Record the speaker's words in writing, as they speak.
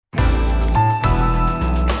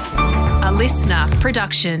listener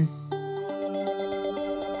production.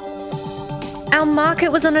 Our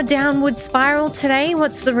market was on a downward spiral today.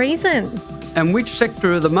 What's the reason? And which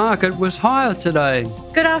sector of the market was higher today?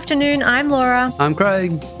 Good afternoon, I'm Laura. I'm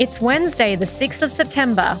Craig. It's Wednesday, the 6th of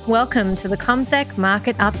September. Welcome to the CommSec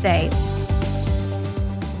Market Update.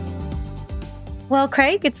 Well,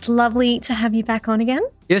 Craig, it's lovely to have you back on again.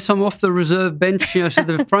 Yes, I'm off the reserve bench, so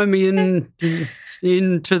they've thrown me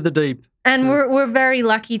into the deep. And we're very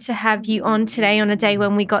lucky to have you on today on a day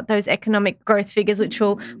when we got those economic growth figures, which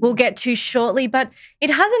we'll get to shortly. But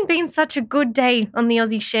it hasn't been such a good day on the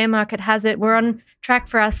Aussie share market, has it? We're on track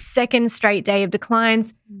for our second straight day of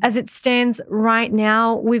declines. As it stands right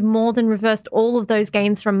now, we've more than reversed all of those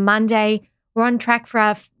gains from Monday. We're on track for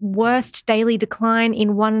our worst daily decline in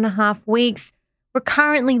 1.5 weeks. We're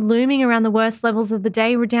currently looming around the worst levels of the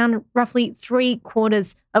day. We're down roughly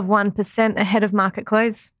 0.75% ahead of market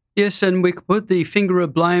close. Yes, and we could put the finger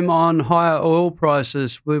of blame on higher oil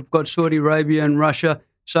prices. We've got Saudi Arabia and Russia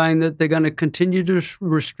saying that they're going to continue to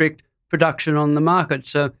restrict production on the market.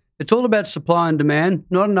 So it's all about supply and demand.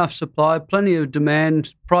 Not enough supply, plenty of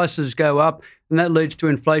demand, prices go up, and that leads to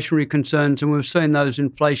inflationary concerns. And we've seen those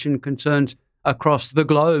inflation concerns across the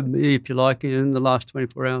globe, if you like, in the last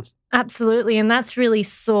 24 hours. Absolutely, and that's really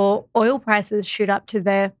saw oil prices shoot up to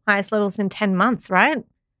their highest levels in 10 months, right?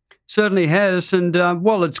 Certainly has, and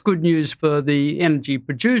while it's good news for the energy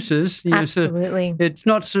producers, absolutely, it's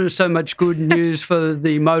not so much good news for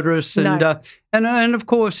the motorists, and No. And of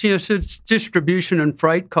course, so it's distribution and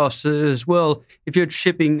freight costs as well. If you're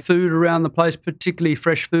shipping food around the place, particularly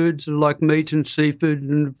fresh foods like meat and seafood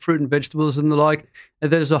and fruit and vegetables and the like,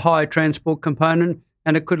 there's a high transport component,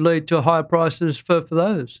 and it could lead to higher prices for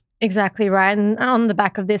those. Exactly right, and on the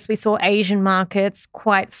back of this, we saw Asian markets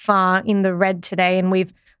quite far in the red today, and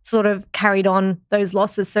we've sort of carried on those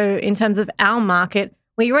losses. So in terms of our market,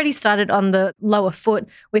 we already started on the lower foot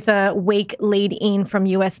with a weak lead in from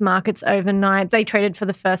US markets overnight. They traded for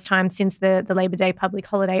the first time since the Labor Day public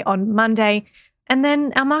holiday on Monday. And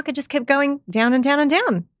then our market just kept going down and down and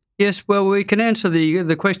down. Yes, well, we can answer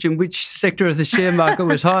the question, which sector of the share market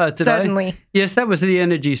was higher today? Certainly. Yes, that was the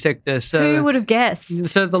energy sector. So, who would have guessed?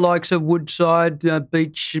 So the likes of Woodside,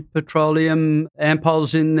 Beach Petroleum,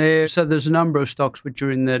 Ampol's in there. So there's a number of stocks which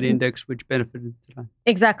are in that index which benefited today.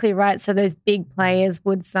 Exactly right. So those big players,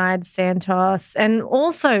 Woodside, Santos, and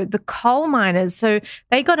also the coal miners. So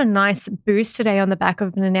they got a nice boost today on the back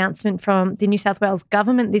of an announcement from the New South Wales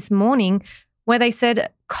government this morning, where they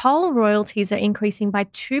said coal royalties are increasing by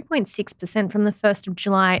 2.6% from the 1st of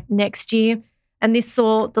July next year. And this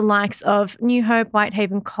saw the likes of New Hope,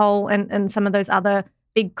 Whitehaven Coal, and some of those other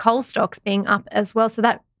big coal stocks being up as well. So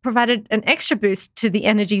that provided an extra boost to the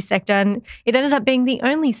energy sector, and it ended up being the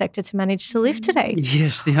only sector to manage to lift today.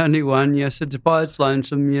 Yes, the only one. Yes, it's by its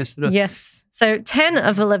lonesome. Yes, it is. Yes. So 10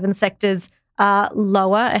 of 11 sectors are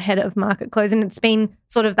lower ahead of market close, and it's been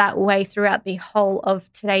sort of that way throughout the whole of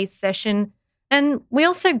today's session. And we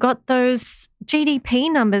also got those GDP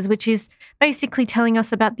numbers, which is basically telling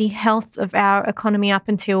us about the health of our economy up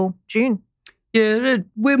until June. Yeah,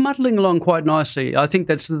 we're muddling along quite nicely. I think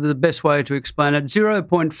that's the best way to explain it.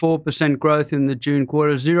 0.4% growth in the June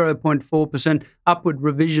quarter, 0.4% upward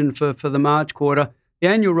revision for the March quarter. The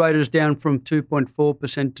annual rate is down from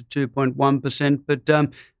 2.4% to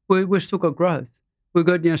 2.1%, but we've still got growth. We've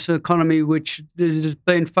got an economy which has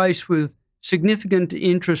been faced with significant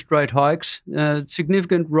interest rate hikes,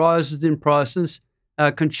 significant rises in prices.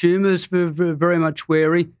 Consumers were very much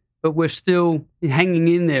wary, but we're still hanging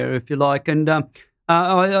in there, if you like. And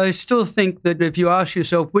I still think that if you ask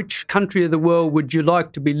yourself which country of the world would you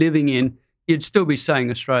like to be living in, you'd still be saying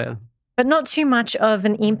Australia. But not too much of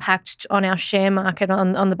an impact on our share market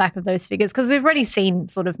on the back of those figures, because we've already seen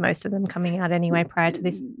sort of most of them coming out anyway prior to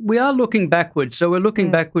this. We are looking backwards. So we're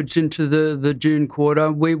looking backwards into the June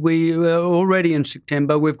quarter. We are already in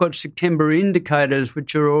September. We've got September indicators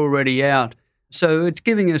which are already out. So it's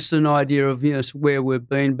giving us an idea of where we've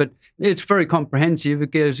been, but it's very comprehensive.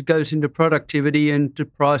 It goes into productivity and to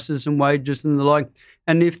prices and wages and the like.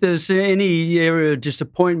 And if there's any area of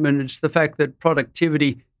disappointment, it's the fact that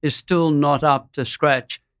productivity is still not up to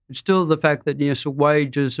scratch. It's still the fact that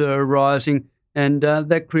wages are rising, and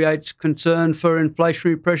that creates concern for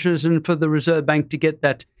inflationary pressures and for the Reserve Bank to get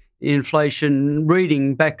that inflation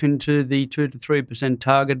reading back into the 2 to 3%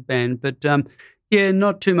 target band. But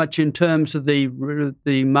not too much in terms of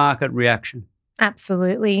the market reaction.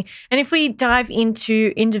 Absolutely. And if we dive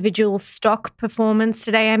into individual stock performance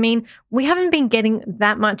today, I mean, we haven't been getting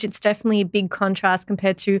that much. It's definitely a big contrast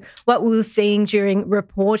compared to what we were seeing during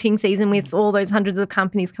reporting season with all those hundreds of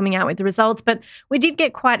companies coming out with the results. But we did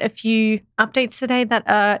get quite a few updates today that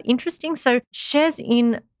are interesting. So shares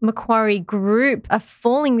in Macquarie Group are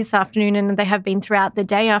falling this afternoon, and they have been throughout the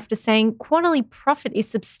day after saying quarterly profit is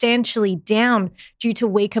substantially down due to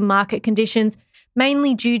weaker market conditions,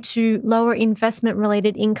 mainly due to lower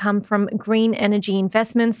investment-related income from green energy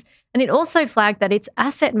investments. And it also flagged that its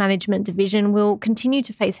asset management division will continue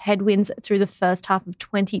to face headwinds through the first half of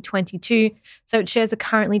 2022. So its shares are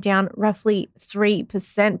currently down roughly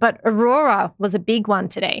 3%. But Aurora was a big one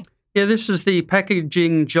today. Yeah, this is the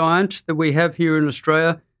packaging giant that we have here in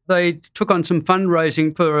Australia. They took on some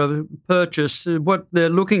fundraising for a purchase. What they're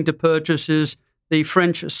looking to purchase is the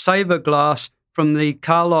French Saver Glass from the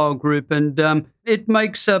Carlyle Group, and it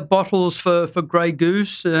makes bottles for Grey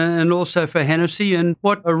Goose and also for Hennessy. And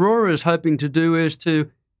what Aurora is hoping to do is to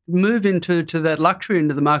move into that luxury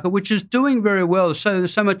into the market, which is doing very well. So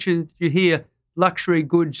much you hear luxury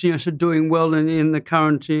goods, so doing well in the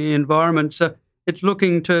current environment. So it's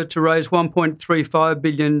looking to raise $1.35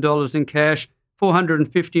 billion in cash,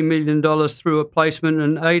 $450 million through a placement,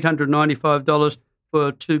 and $895 for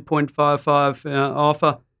a 2.55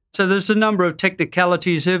 offer. So there's a number of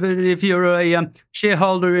technicalities. If you're a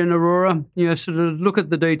shareholder in Aurora, sort of look at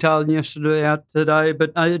the detail yesterday out today,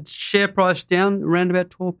 but its share price down around about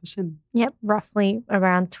 12%. Yep, roughly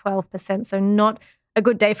around 12%. So not a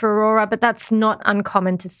good day for Aurora, but that's not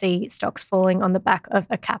uncommon to see stocks falling on the back of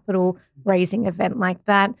a capital raising event like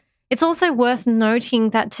that. It's also worth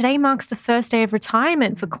noting that today marks the first day of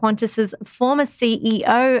retirement for Qantas's former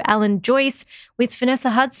CEO, Alan Joyce, with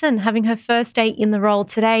Vanessa Hudson having her first day in the role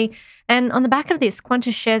today. And on the back of this,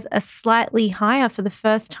 Qantas shares are slightly higher for the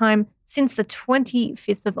first time since the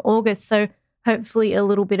 25th of August. So hopefully a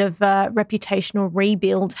little bit of reputational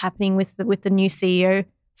rebuild happening with the new CEO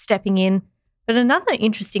stepping in. But another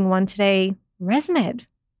interesting one today, ResMed.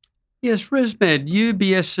 Yes, ResMed.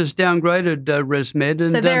 UBS has downgraded ResMed.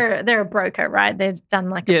 And, so they're a broker, right? They've done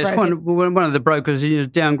like a broker. Yes, one of the brokers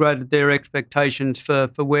downgraded their expectations for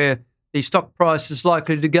where the stock price is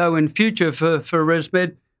likely to go in future for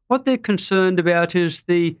ResMed. What they're concerned about is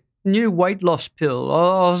the new weight loss pill,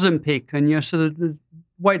 Ozempic, and sort of the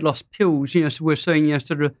weight loss pills, so we're seeing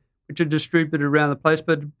sort of, which are distributed around the place,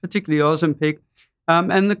 but particularly Ozempic.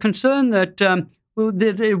 And the concern that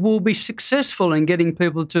that it will be successful in getting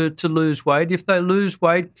people to lose weight. If they lose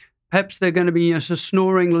weight, perhaps they're going to be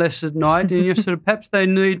snoring less at night, and sort of perhaps they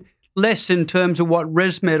need less in terms of what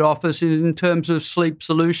ResMed offers in terms of sleep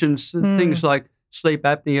solutions, things like sleep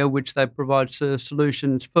apnea, which they provide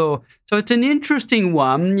solutions for. So it's an interesting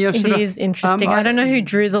one. It is interesting. I don't know who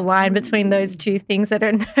drew the line between those two things. I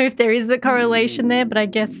don't know if there is a correlation there, but I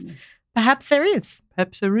guess perhaps there is.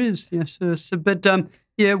 Perhaps there is, yes. But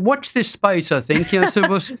yeah, watch this space, I think. So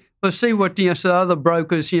we'll see what so other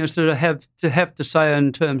brokers sort of have to say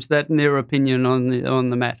in terms of that and their opinion on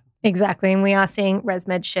the matter. Exactly, and we are seeing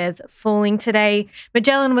ResMed shares falling today.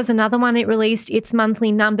 Magellan was another one. It released its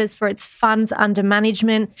monthly numbers for its funds under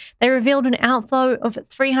management. They revealed an outflow of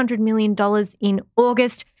 $300 million in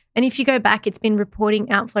August. And if you go back, it's been reporting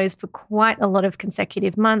outflows for quite a lot of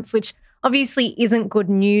consecutive months, which obviously isn't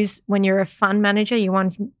good news when you're a fund manager. You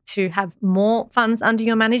want to have more funds under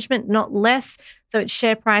your management, not less. So its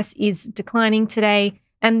share price is declining today.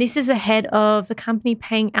 And this is ahead of the company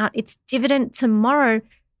paying out its dividend tomorrow,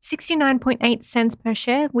 69.8 cents per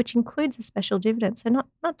share, which includes a special dividend. So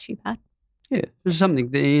not too bad. Yeah, there's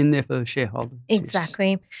something in there for shareholders.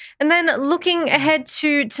 Exactly. And then looking ahead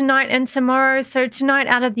to tonight and tomorrow. So tonight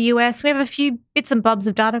out of the US, we have a few bits and bobs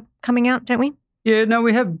of data coming out, don't we? Yeah, no,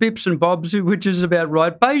 we have bips and bobs, which is about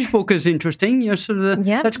right. Beige book is interesting.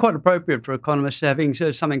 That's quite appropriate for economists having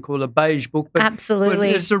something called a beige book. But absolutely.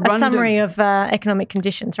 It's a summary of economic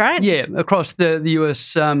conditions, right? Yeah, across the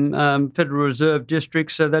US Federal Reserve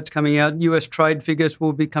District. So that's coming out. US trade figures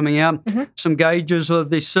will be coming out. Mm-hmm. Some gauges of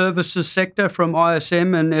the services sector from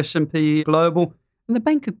ISM and S&P Global. And the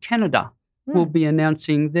Bank of Canada will be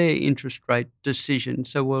announcing their interest rate decision.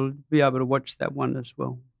 So we'll be able to watch that one as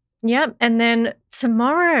well. Yep. And then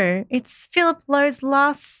tomorrow, it's Philip Lowe's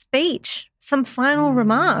last speech, some final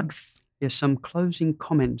remarks. Yes, some closing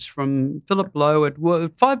comments from Philip Lowe at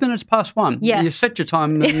 5 minutes past 1. Yes. You set your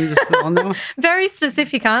time on that one. Very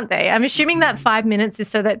specific, aren't they? I'm assuming that 5 minutes is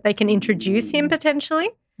so that they can introduce him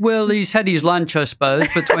potentially. Well, he's had his lunch, I suppose,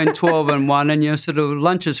 between 12 and 1, and sort of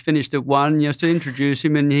lunch is finished at 1, to introduce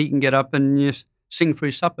him and he can get up and sing for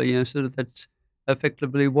his supper, sort of that's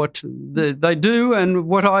effectively what they do and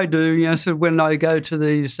what I do, so when I go to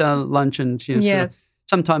these luncheons. Yes. So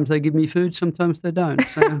sometimes they give me food, sometimes they don't.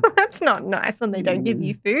 So. That's not nice when they don't give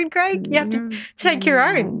you food, Craig. You have to take your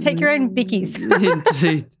own bickies.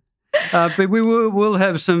 Indeed. But we'll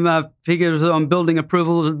have some figures on building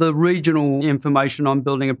approvals, the regional information on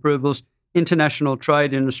building approvals, international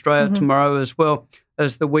trade in Australia tomorrow, as well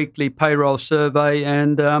as the weekly payroll survey,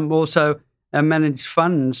 and also managed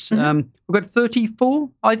funds. We've got 34.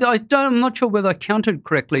 I'm not sure whether I counted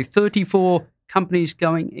correctly. 34 companies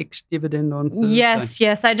going ex-dividend on Thursday.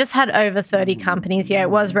 Yes. I just had over 30 companies. Yeah, it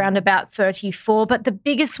was around about 34. But the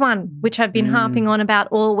biggest one, which I've been harping on about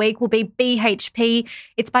all week, will be BHP.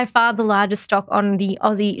 It's by far the largest stock on the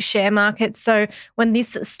Aussie share market. So when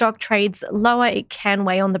this stock trades lower, it can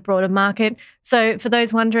weigh on the broader market. So for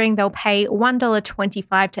those wondering, they'll pay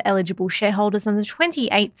 $1.25 to eligible shareholders on the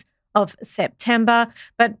 28th of September.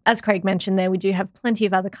 But as Craig mentioned there, we do have plenty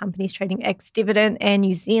of other companies trading ex-dividend: Air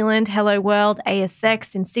New Zealand, Hello World,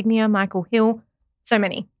 ASX, Insignia, Michael Hill, so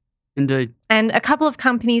many. Indeed. And a couple of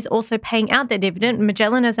companies also paying out their dividend.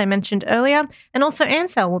 Magellan, as I mentioned earlier, and also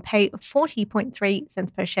Ansell will pay 40.3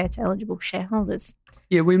 cents per share to eligible shareholders.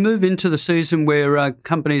 Yeah, we move into the season where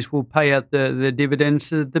companies will pay out their dividends.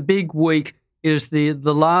 The big week is the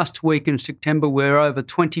last week in September, where over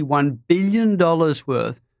 $21 billion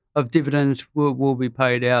worth of dividends will be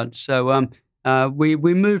paid out. So we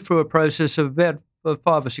move through a process of about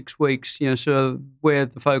 5 or 6 weeks, so where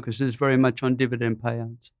the focus is very much on dividend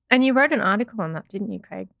payouts. And you wrote an article on that, didn't you,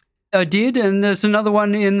 Craig? I did, and there's another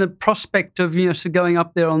one in the prospect of so going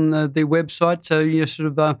up there on the website. So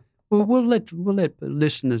we'll let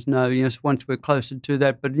listeners know once we're closer to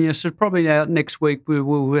that. But so probably out next week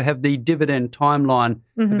we'll have the dividend timeline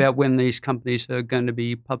about when these companies are going to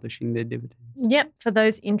be publishing their dividends. Yep. For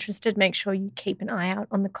those interested, make sure you keep an eye out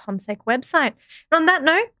on the CommSec website. And on that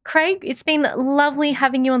note, Craig, it's been lovely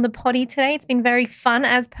having you on the potty today. It's been very fun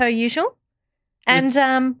as per usual. And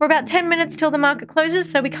we're about 10 minutes till the market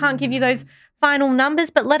closes, so we can't give you those final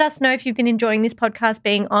numbers. But let us know if you've been enjoying this podcast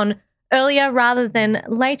being on earlier rather than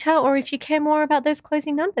later, or if you care more about those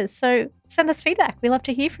closing numbers. So send us feedback. We love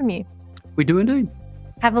to hear from you. We do indeed.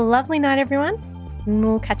 Have a lovely night, everyone, and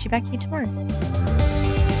we'll catch you back here tomorrow.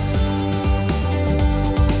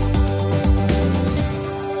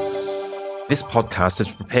 This podcast is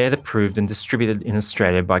prepared, approved and distributed in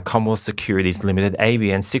Australia by Commonwealth Securities Limited,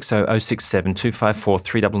 ABN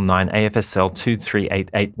 60067254399 AFSL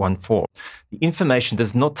 238814. The information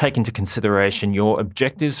does not take into consideration your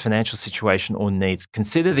objectives, financial situation or needs.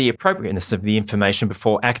 Consider the appropriateness of the information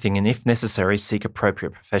before acting, and if necessary, seek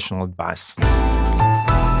appropriate professional advice.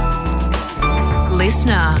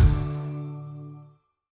 Listener.